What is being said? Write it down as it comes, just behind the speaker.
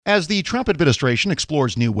As the Trump administration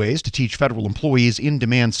explores new ways to teach federal employees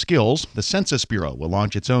in-demand skills, the Census Bureau will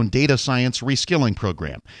launch its own data science reskilling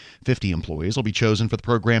program. 50 employees will be chosen for the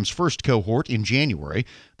program's first cohort in January.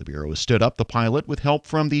 The Bureau has stood up the pilot with help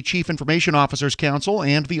from the Chief Information Officers Council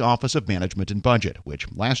and the Office of Management and Budget,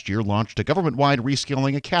 which last year launched a government-wide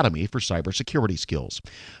reskilling academy for cybersecurity skills.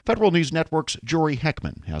 Federal News Network's Jory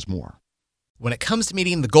Heckman has more. When it comes to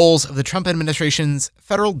meeting the goals of the Trump administration's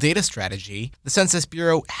federal data strategy, the Census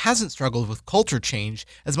Bureau hasn't struggled with culture change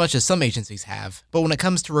as much as some agencies have. But when it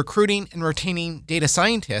comes to recruiting and retaining data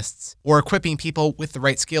scientists or equipping people with the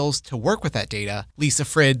right skills to work with that data, Lisa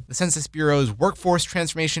Frid, the Census Bureau's Workforce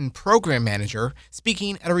Transformation Program Manager,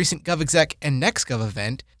 speaking at a recent GovExec and NextGov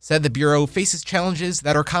event, said the Bureau faces challenges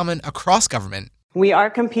that are common across government. We are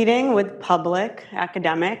competing with public,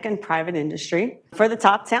 academic, and private industry for the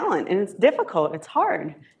top talent, and it's difficult, it's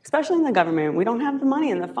hard, especially in the government. We don't have the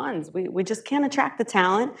money and the funds. We just can't attract the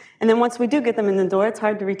talent, and then once we do get them in the door, it's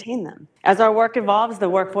hard to retain them. As our work evolves, the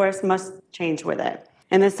workforce must change with it.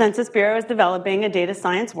 And the Census Bureau is developing a data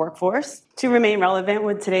science workforce to remain relevant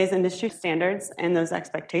with today's industry standards and those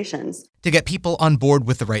expectations. To get people on board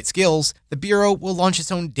with the right skills, the Bureau will launch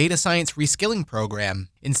its own data science reskilling program.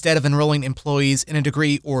 Instead of enrolling employees in a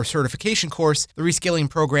degree or certification course, the reskilling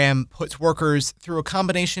program puts workers through a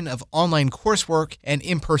combination of online coursework and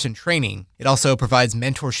in-person training. It also provides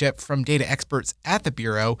mentorship from data experts at the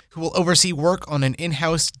Bureau who will oversee work on an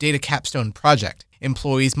in-house data capstone project.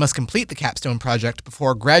 Employees must complete the capstone project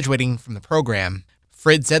before graduating from the program.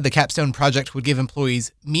 Frid said the capstone project would give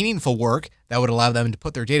employees meaningful work that would allow them to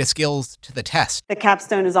put their data skills to the test. The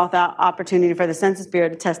capstone is also an opportunity for the Census Bureau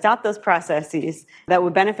to test out those processes that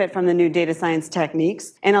would benefit from the new data science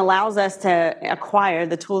techniques and allows us to acquire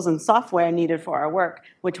the tools and software needed for our work,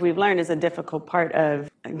 which we've learned is a difficult part of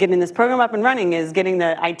getting this program up and running, is getting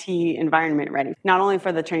the IT environment ready, not only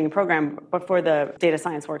for the training program, but for the data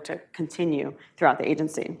science work to continue throughout the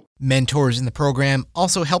agency. Mentors in the program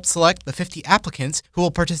also help select the 50 applicants who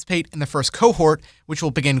will participate in the first cohort, which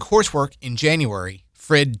will begin coursework in January.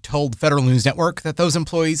 Frid told Federal News Network that those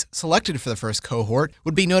employees selected for the first cohort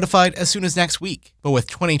would be notified as soon as next week. But with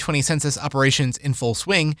 2020 census operations in full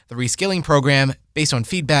swing, the reskilling program, based on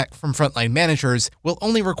feedback from frontline managers, will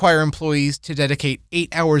only require employees to dedicate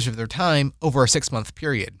 8 hours of their time over a 6-month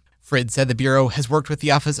period. Frid said the Bureau has worked with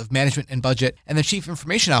the Office of Management and Budget and the Chief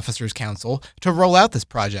Information Officers Council to roll out this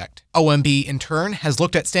project. OMB, in turn, has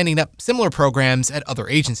looked at standing up similar programs at other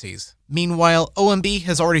agencies. Meanwhile, OMB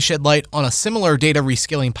has already shed light on a similar data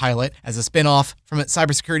reskilling pilot as a spin-off from its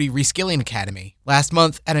Cybersecurity Reskilling Academy. Last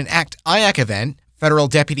month, at an ACT-IAC event, Federal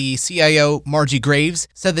Deputy CIO Margie Graves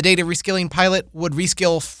said the data reskilling pilot would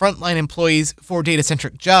reskill frontline employees for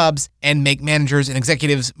data-centric jobs and make managers and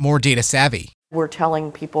executives more data-savvy. We're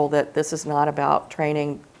telling people that this is not about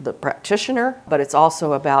training the practitioner, but it's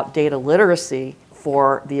also about data literacy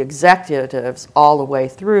for the executives all the way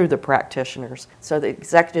through the practitioners. So the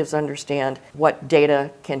executives understand what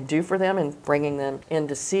data can do for them and bringing them in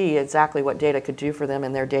to see exactly what data could do for them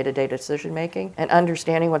in their day-to-day decision making, and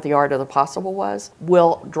understanding what the art of the possible was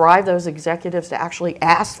will drive those executives to actually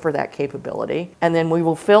ask for that capability, and then we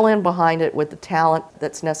will fill in behind it with the talent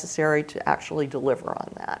that's necessary to actually deliver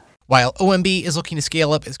on that. While OMB is looking to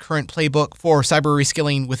scale up its current playbook for cyber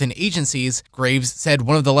reskilling within agencies, Graves said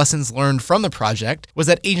one of the lessons learned from the project was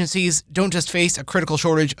that agencies don't just face a critical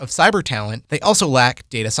shortage of cyber talent, they also lack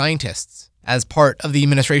data scientists. As part of the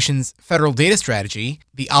administration's federal data strategy,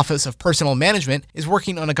 the Office of Personnel Management is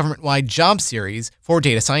working on a government-wide job series for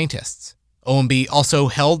data scientists. OMB also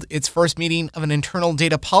held its first meeting of an internal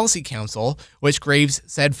data policy council, which Graves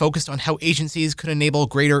said focused on how agencies could enable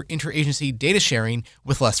greater interagency data sharing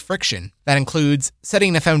with less friction. That includes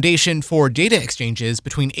setting a foundation for data exchanges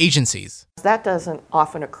between agencies. That doesn't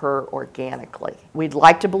often occur organically. We'd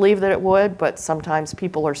like to believe that it would, but sometimes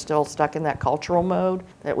people are still stuck in that cultural mode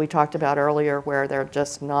that we talked about earlier, where they're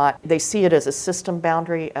just not, they see it as a system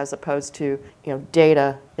boundary as opposed to,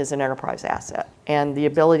 data is an enterprise asset. And the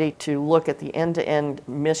ability to look at the end-to-end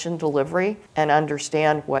mission delivery and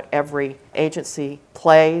understand what every agency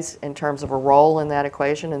plays in terms of a role in that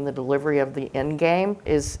equation and the delivery of the end game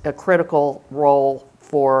is a critical role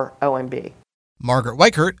for OMB. Margaret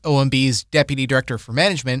Weichert, OMB's Deputy Director for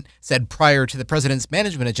Management, said prior to the president's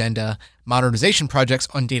management agenda, modernization projects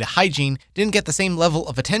on data hygiene didn't get the same level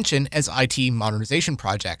of attention as IT modernization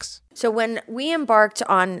projects. So when we embarked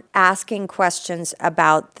on asking questions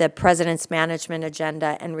about the president's management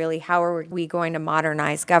agenda and really how are we going to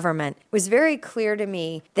modernize government, it was very clear to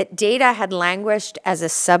me that data had languished as a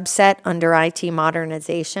subset under IT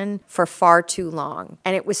modernization for far too long.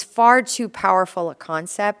 And it was far too powerful a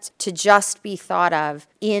concept to just be thought of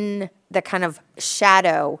in the kind of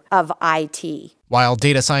shadow of IT. While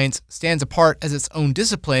data science stands apart as its own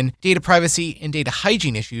discipline, data privacy and data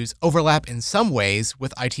hygiene issues overlap in some ways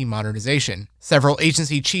with IT modernization. Several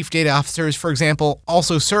agency chief data officers, for example,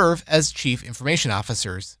 also serve as chief information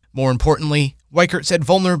officers. More importantly, Weichert said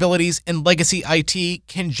vulnerabilities in legacy IT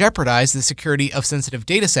can jeopardize the security of sensitive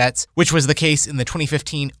data sets, which was the case in the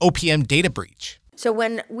 2015 OPM data breach. So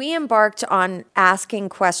when we embarked on asking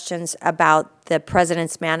questions about the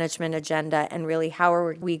president's management agenda and really how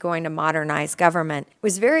are we going to modernize government, it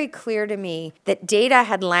was very clear to me that data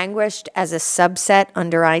had languished as a subset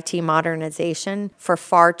under IT modernization for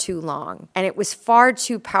far too long. And it was far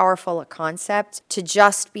too powerful a concept to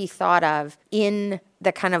just be thought of in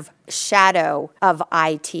the kind of shadow of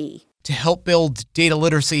IT. To help build data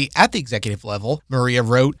literacy at the executive level, Maria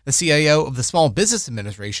Roat, the CIO of the Small Business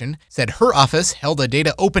Administration, said her office held a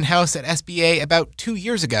data open house at SBA about 2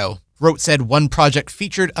 years ago. Roat said one project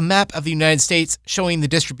featured a map of the United States showing the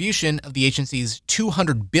distribution of the agency's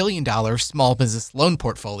 $200 billion small business loan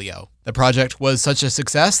portfolio. The project was such a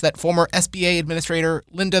success that former SBA Administrator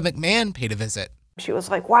Linda McMahon paid a visit. She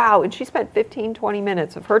was like, wow, and she spent 15, 20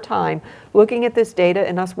 minutes of her time looking at this data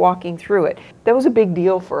and us walking through it. That was a big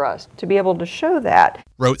deal for us to be able to show that.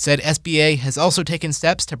 Roat said SBA has also taken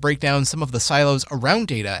steps to break down some of the silos around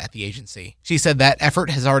data at the agency. She said that effort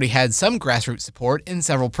has already had some grassroots support in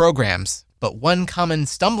several programs. But one common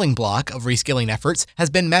stumbling block of reskilling efforts has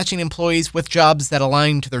been matching employees with jobs that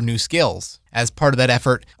align to their new skills. As part of that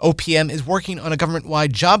effort, OPM is working on a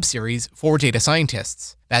government-wide job series for data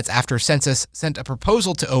scientists. That's after Census sent a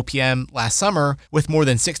proposal to OPM last summer, with more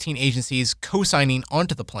than 16 agencies co-signing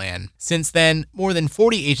onto the plan. Since then, more than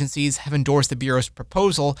 40 agencies have endorsed the Bureau's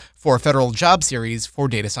proposal for a federal job series for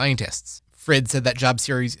data scientists. Frid said that job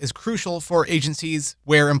series is crucial for agencies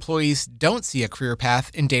where employees don't see a career path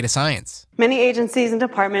in data science. Many agencies and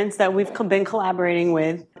departments that we've been collaborating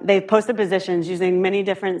with, they've posted positions using many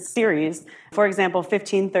different series. For example,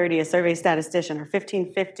 1530, a survey statistician, or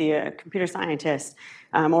 1550, a computer scientist,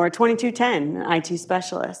 or 2210, an IT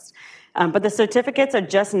specialist. But the certificates are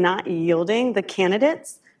just not yielding the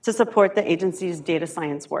candidates to support the agency's data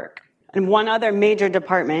science work. And one other major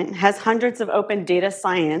department has hundreds of open data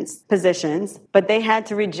science positions, but they had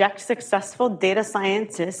to reject successful data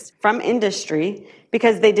scientists from industry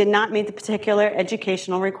because they did not meet the particular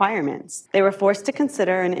educational requirements. They were forced to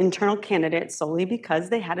consider an internal candidate solely because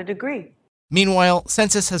they had a degree. Meanwhile,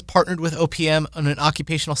 Census has partnered with OPM on an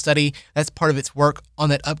occupational study that's part of its work on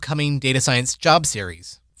that upcoming data science job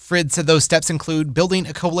series. Frid said those steps include building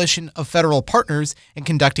a coalition of federal partners and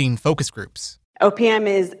conducting focus groups. OPM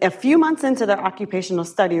is a few months into their occupational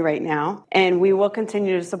study right now, and we will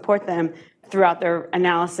continue to support them throughout their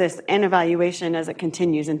analysis and evaluation as it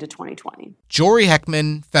continues into 2020. Jory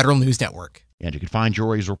Heckman, Federal News Network. And you can find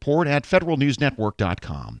Jory's report at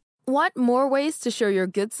federalnewsnetwork.com. Want more ways to show your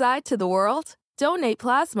good side to the world? Donate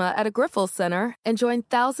plasma at a Grifols Center and join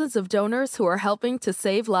thousands of donors who are helping to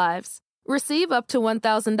save lives. Receive up to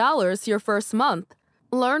 $1,000 your first month.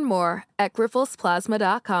 Learn more at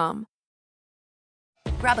grifolsplasma.com.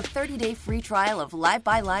 Grab a 30-day free trial of Live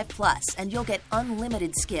by Live Plus, and you'll get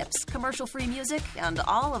unlimited skips, commercial-free music, and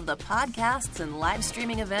all of the podcasts and live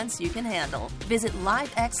streaming events you can handle. Visit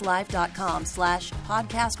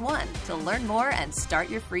livexlive.com/podcast1 to learn more and start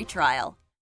your free trial.